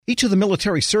Each of the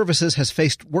military services has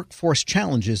faced workforce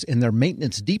challenges in their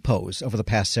maintenance depots over the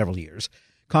past several years.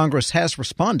 Congress has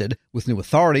responded with new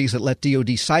authorities that let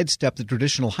DoD sidestep the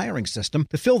traditional hiring system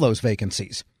to fill those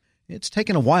vacancies. It's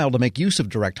taken a while to make use of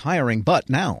direct hiring, but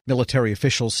now military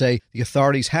officials say the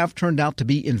authorities have turned out to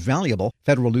be invaluable.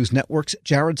 Federal News Network's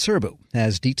Jared Serbu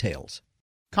has details.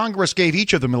 Congress gave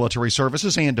each of the military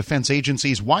services and defense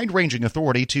agencies wide-ranging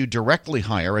authority to directly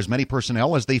hire as many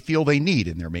personnel as they feel they need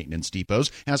in their maintenance depots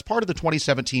as part of the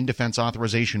 2017 Defense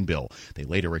Authorization Bill. They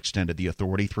later extended the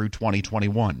authority through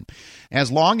 2021. As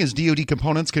long as DoD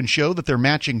components can show that they're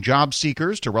matching job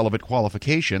seekers to relevant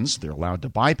qualifications, they're allowed to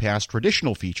bypass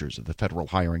traditional features of the federal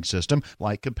hiring system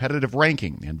like competitive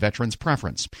ranking and veterans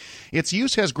preference. Its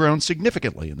use has grown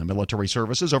significantly in the military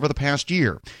services over the past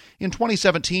year. In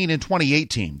 2017 and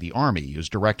 2018, the Army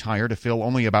used direct hire to fill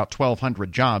only about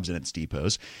 1,200 jobs in its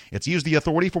depots. It's used the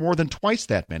authority for more than twice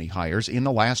that many hires in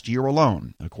the last year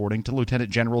alone, according to Lieutenant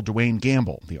General Dwayne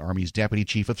Gamble, the Army's Deputy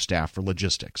Chief of Staff for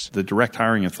Logistics. The direct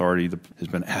hiring authority has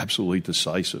been absolutely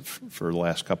decisive for the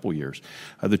last couple of years.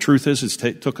 The truth is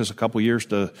it took us a couple of years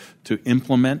to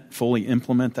fully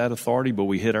implement that authority, but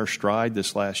we hit our stride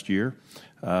this last year.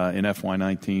 In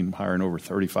FY19, hiring over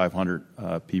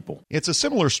 3,500 people. It's a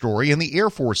similar story in the Air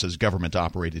Force's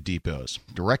government-operated depots.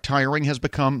 Direct hiring has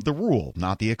become the rule,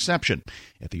 not the exception.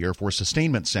 At the Air Force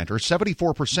Sustainment Center,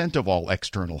 74% of all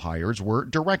external hires were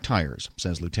direct hires,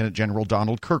 says Lieutenant General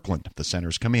Donald Kirkland, the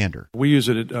center's commander. We use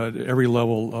it at every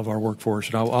level of our workforce,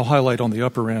 and I'll highlight on the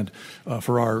upper end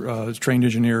for our trained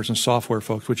engineers and software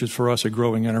folks, which is for us a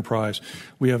growing enterprise.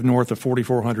 We have north of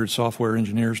 4,400 software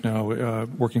engineers now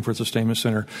working for the Sustainment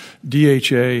Center.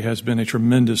 DHA has been a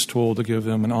tremendous tool to give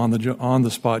them an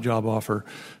on-the-spot job offer,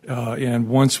 and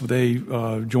once they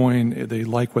join, they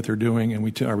like what they're doing,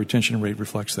 and our retention rate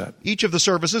reflects that. Each of the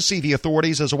services see the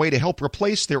authorities as a way to help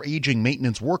replace their aging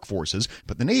maintenance workforces,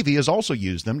 but the Navy has also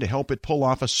used them to help it pull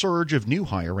off a surge of new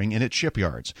hiring in its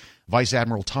shipyards. Vice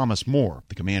Admiral Thomas Moore,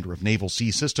 the commander of Naval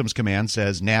Sea Systems Command,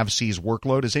 says NAVSEA's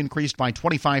workload has increased by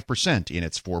 25% in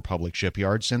its 4 public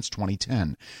shipyards since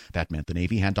 2010. That meant the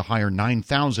Navy had to hire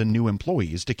 9,000 new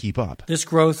employees to keep up. This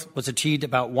growth was achieved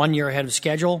about 1 year ahead of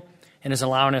schedule and is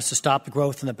allowing us to stop the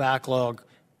growth in the backlog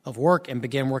of work and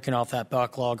begin working off that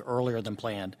backlog earlier than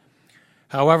planned.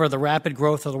 However, the rapid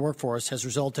growth of the workforce has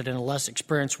resulted in a less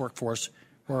experienced workforce,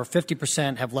 where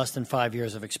 50% have less than 5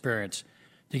 years of experience.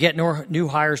 To get new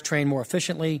hires trained more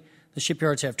efficiently, the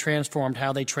shipyards have transformed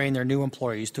how they train their new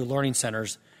employees through learning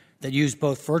centers that use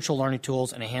both virtual learning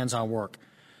tools and hands-on work.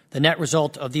 The net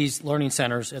result of these learning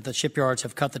centers is that shipyards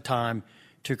have cut the time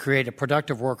to create a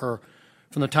productive worker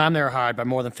from the time they are hired by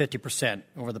more than 50%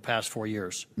 over the past 4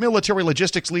 years. Military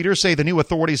logistics leaders say the new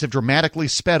authorities have dramatically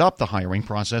sped up the hiring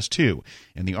process, too.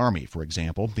 In the Army, for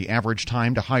example, the average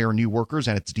time to hire new workers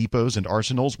at its depots and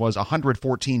arsenals was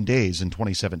 114 days in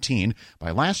 2017.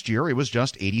 By last year, it was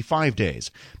just 85 days.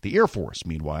 The Air Force,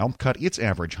 meanwhile, cut its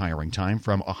average hiring time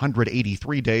from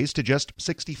 183 days to just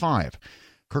 65.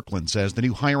 Kirkland says the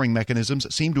new hiring mechanisms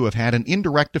seem to have had an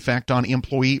indirect effect on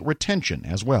employee retention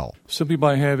as well. Simply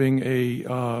by having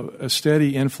a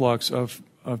steady influx of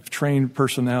trained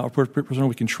personnel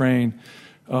we can train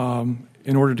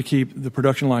in order to keep the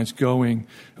production lines going,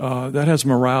 that has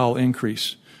morale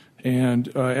increase. And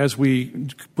as we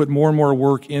put more and more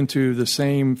work into the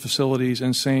same facilities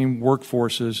and same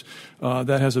workforces,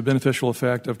 that has a beneficial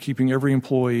effect of keeping every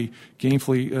employee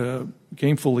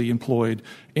gainfully employed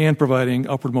and providing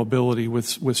upward mobility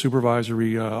with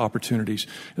supervisory opportunities.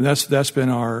 And that's been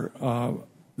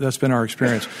our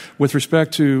experience. With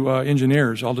respect to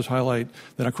engineers, I'll just highlight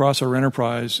that across our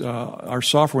enterprise, our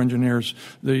software engineers,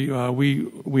 we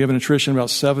have an attrition of about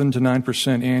 7 to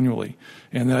 9% annually,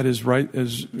 and that is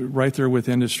right there with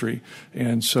industry.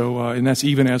 And so, and that's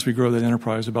even as we grow that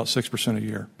enterprise about 6% a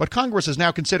year. But Congress is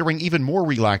now considering even more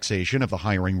relaxation of the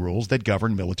hiring rules that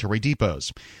govern military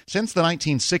depots. Since the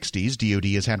 1960s,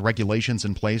 DoD has had regulations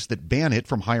in place that ban it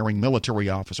from hiring military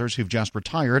officers who've just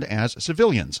retired as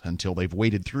civilians until they've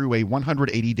waited through a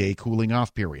 180-day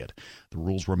cooling-off period. The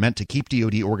rules were meant to keep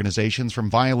DoD organizations from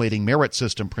violating merit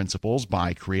system principles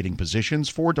by creating positions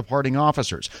for departing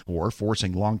officers or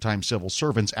forcing longtime civil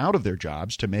servants out of their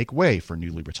jobs to make way for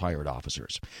newly retired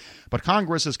officers. But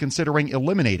Congress is considering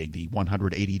eliminating the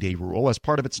 180-day rule as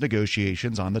part of its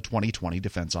negotiations on the 2020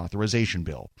 Defense Authorization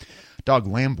Bill. Doug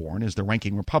Lamborn is the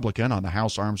ranking Republican on the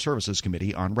House Armed Services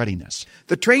Committee on Readiness.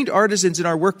 The trained artisans in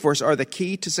our workforce are the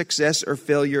key to success or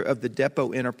failure of the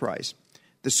depot enterprise.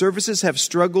 The services have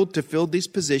struggled to fill these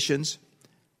positions,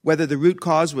 whether the root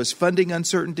cause was funding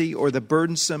uncertainty or the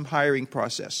burdensome hiring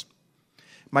process.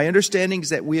 My understanding is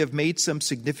that we have made some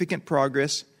significant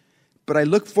progress, but I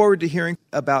look forward to hearing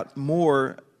about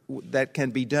more that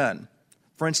can be done.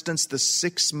 For instance, the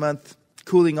 6-month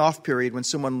cooling off period when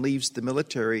someone leaves the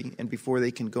military and before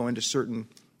they can go into certain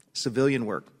civilian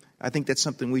work. I think that's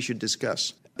something we should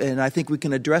discuss. And I think we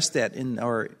can address that in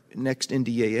our next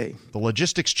NDAA. The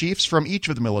logistics chiefs from each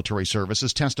of the military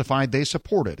services testified they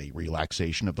supported a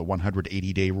relaxation of the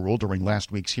 180-day rule during last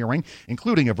week's hearing,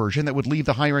 including a version that would leave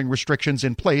the hiring restrictions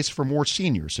in place for more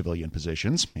senior civilian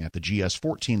positions at the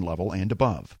GS-14 level and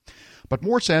above. But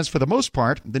Moore says, for the most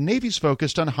part, the Navy's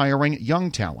focused on hiring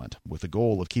young talent with the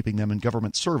goal of keeping them in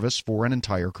government service for an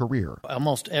entire career.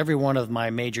 Almost every one of my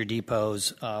major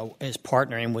depots is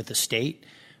partnering with the state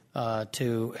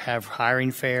to have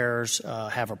hiring fairs,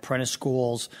 have apprentice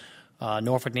schools.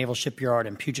 Norfolk Naval Shipyard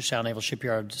and Puget Sound Naval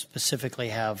Shipyard specifically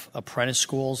have apprentice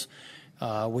schools,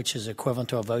 which is equivalent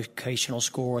to a vocational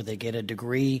school where they get a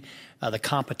degree. The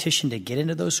competition to get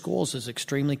into those schools is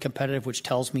extremely competitive, which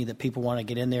tells me that people want to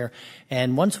get in there.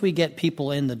 And once we get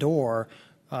people in the door,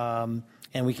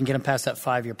 and we can get them past that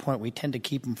 5-year point, we tend to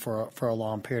keep them for a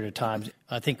long period of time.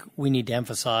 I think we need to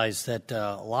emphasize that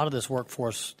a lot of this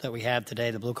workforce that we have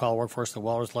today, the blue-collar workforce, the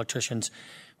welders, electricians,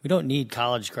 we don't need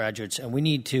college graduates, and we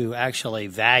need to actually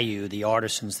value the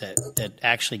artisans that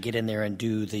actually get in there and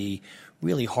do the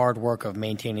really hard work of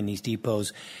maintaining these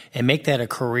depots and make that a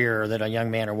career that a young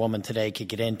man or woman today could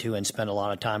get into and spend a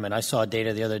lot of time. And I saw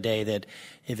data the other day that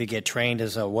if you get trained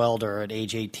as a welder at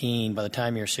age 18, by the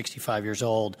time you're 65 years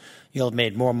old, you'll have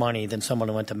made more money than someone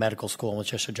who went to medical school and was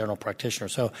just a general practitioner.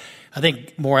 So I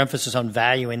think more emphasis on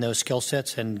valuing those skill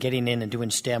sets and getting in and doing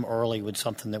STEM early was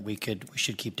something that we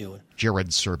should keep doing. Jared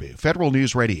Serbu, Federal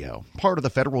News Radio, part of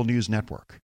the Federal News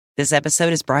Network. This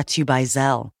episode is brought to you by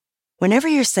Zelle. Whenever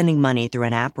you're sending money through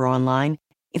an app or online,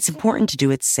 it's important to do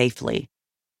it safely.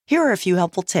 Here are a few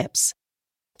helpful tips.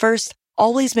 First,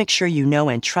 always make sure you know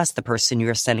and trust the person you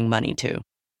are sending money to.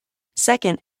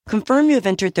 Second, confirm you have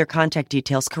entered their contact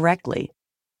details correctly.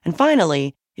 And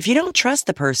finally, if you don't trust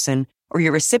the person or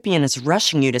your recipient is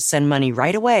rushing you to send money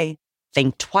right away,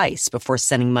 think twice before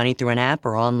sending money through an app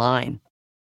or online.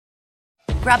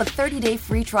 Grab a 30-day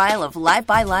free trial of Live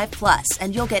by Live Plus,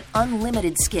 and you'll get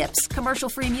unlimited skips,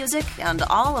 commercial-free music, and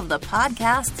all of the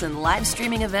podcasts and live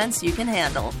streaming events you can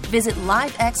handle. Visit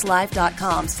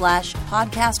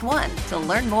livexlive.com/podcast1 to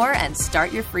learn more and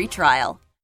start your free trial.